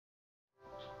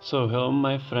So hello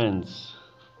my friends,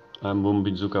 I'm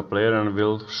Zooka player and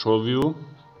will show you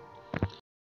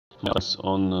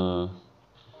on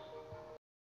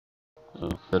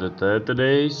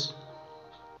days.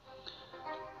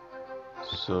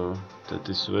 So that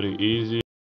is very easy.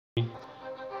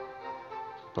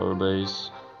 Power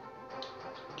base,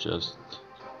 just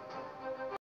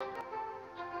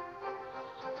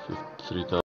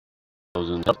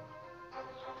 53,000.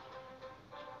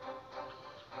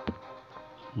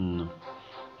 No.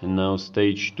 And now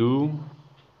stage 2.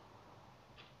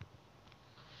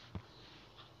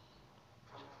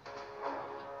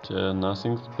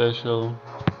 Nothing special,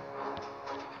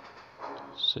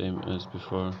 same as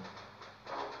before.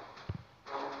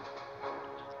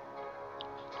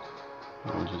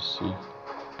 We'll just see.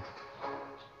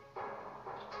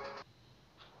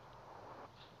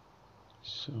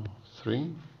 So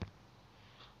 3.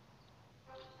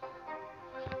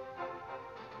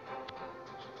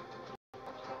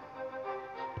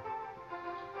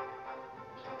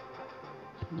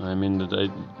 I mean that I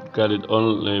got it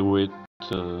only with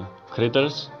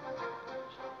critters.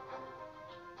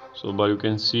 So, but you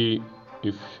can see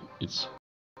if it's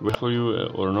good for you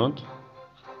or not.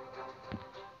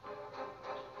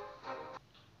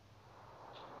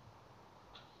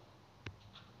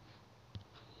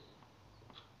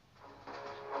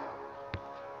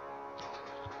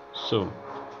 So,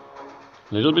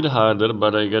 little bit harder,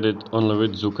 but I get it only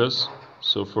with Zookas.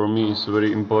 So for me it's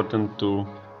very important to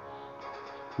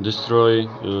destroy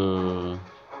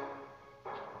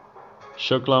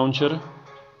shock launcher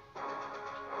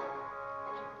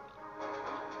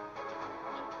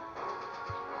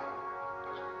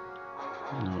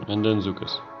and then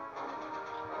Zookas.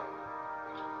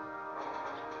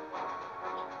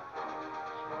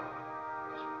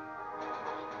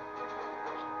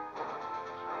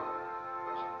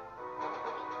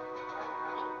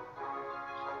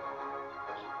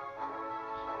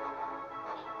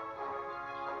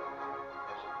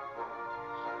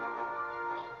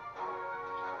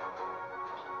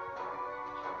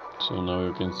 So now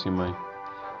you can see my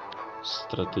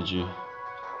strategy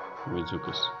with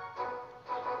Zookas.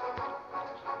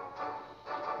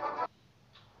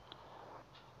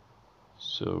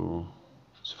 So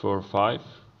it's 4-5.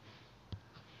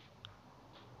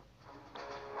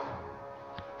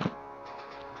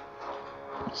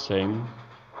 Same.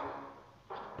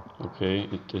 Okay,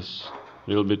 it is a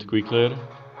little bit quicker,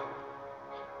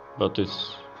 but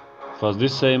it's fast the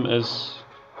same as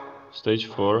stage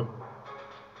 4.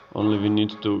 Only we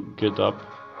need to get up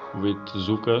with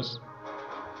Zookas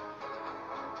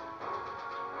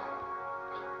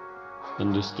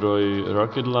and destroy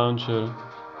rocket launcher,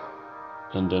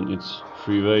 and then it's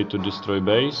free way to destroy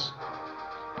base.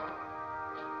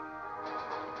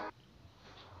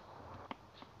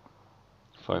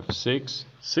 Five, 6.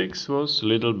 6 was a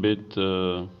little bit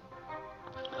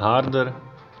harder,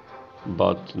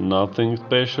 but nothing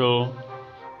special.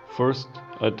 First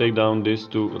I take down these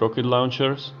 2 rocket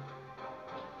launchers,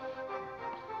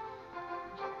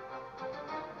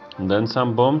 and then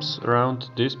some bombs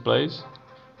around this place.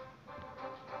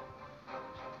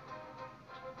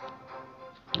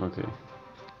 Okay.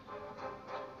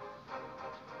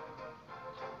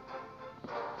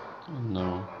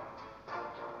 Now,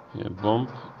 yeah, bomb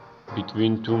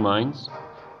between 2 mines.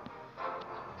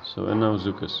 So and now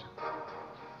Zookas.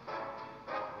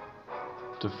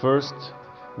 The first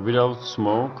without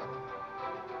smoke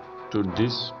to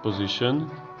this position.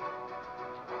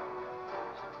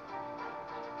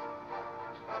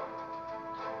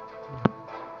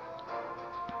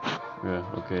 Yeah,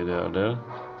 okay, they are there.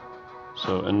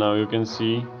 So and now you can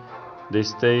see they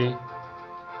stay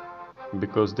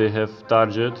because they have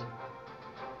target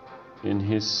in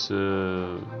his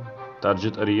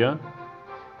target area.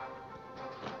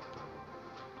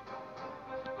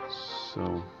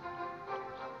 So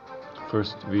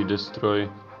first we destroy.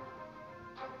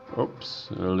 Oops,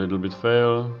 a little bit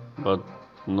fail, but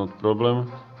not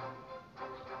problem.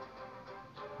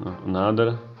 No,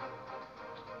 another.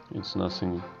 It's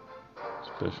nothing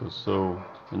special. So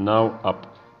and now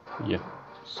up. Yeah.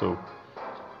 So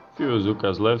few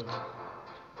Zookas left,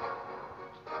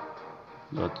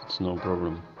 but it's no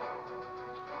problem.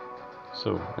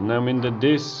 So and I mean that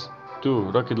this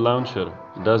 2 rocket launcher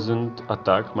doesn't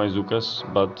attack my Zookas,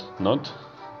 but not.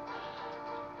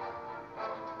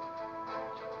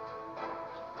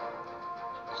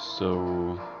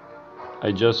 So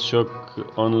I just shock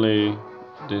only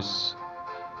this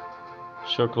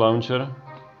shock launcher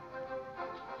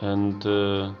and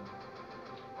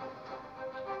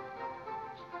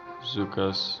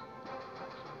Zookas.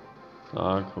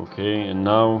 Okay, and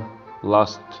now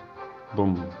last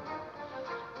Boom.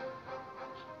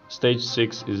 Stage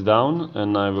 6 is down,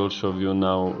 and I will show you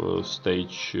now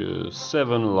stage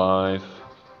 7 live.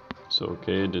 So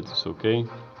okay, that is okay.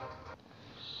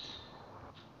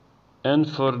 And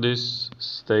for this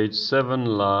stage 7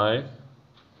 live,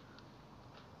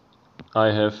 I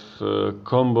have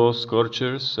combo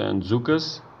scorchers and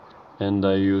Zookas, and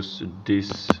I use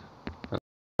this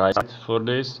right for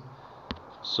this.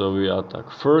 So we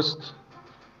attack first.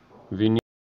 We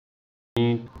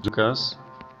need Zookas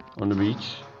on the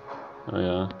beach. Oh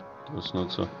yeah, it was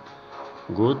not so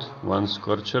good. One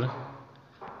scorcher,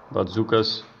 but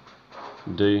Zookas,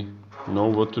 they know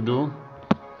what to do.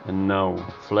 And now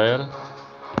flare.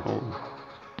 Oh,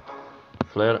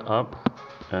 flare up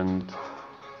and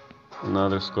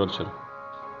another scorcher.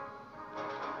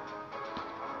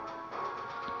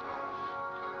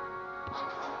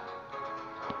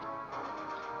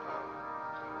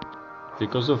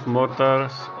 Because of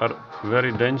mortars are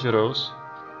very dangerous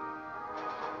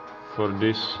for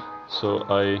this, so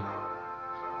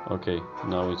okay,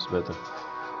 now it's better.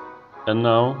 And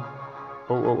now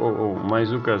oh, my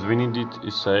Zookas, we need it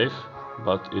is safe,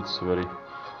 but it's very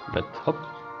bad. Hop.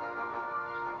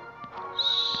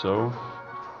 So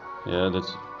yeah,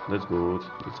 that's good,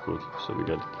 that's good. So we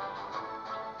got it.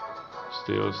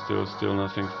 Still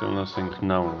nothing,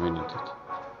 now we need it.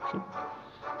 Sure.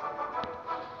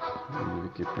 And we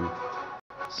keep him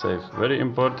safe. Very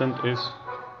important is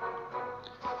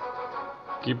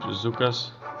keep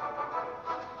Zookas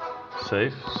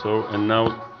safe. So, and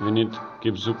now we need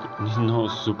keep no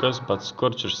Zookas but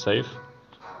Scorcher safe.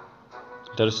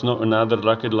 There's no another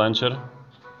rocket launcher,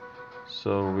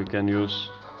 so we can use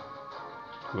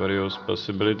various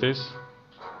possibilities.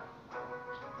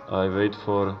 I wait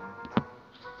for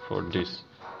this.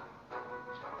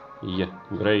 Yeah,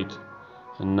 great.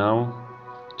 And now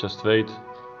just wait.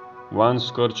 One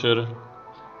Scorcher.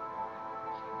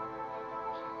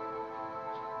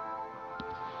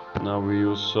 Now we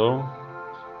use so.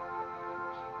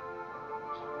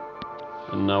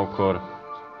 And now core.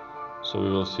 So we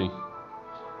will see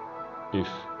if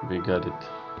we got it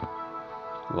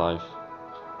live.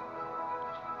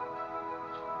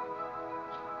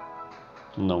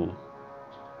 No.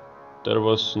 There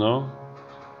was no,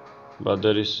 but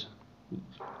there is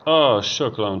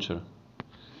shock launcher.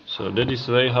 So that is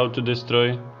way how to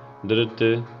destroy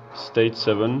the stage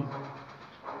 7.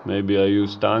 Maybe I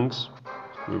use tanks.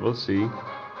 We will see.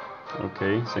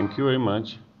 Okay, thank you very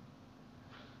much.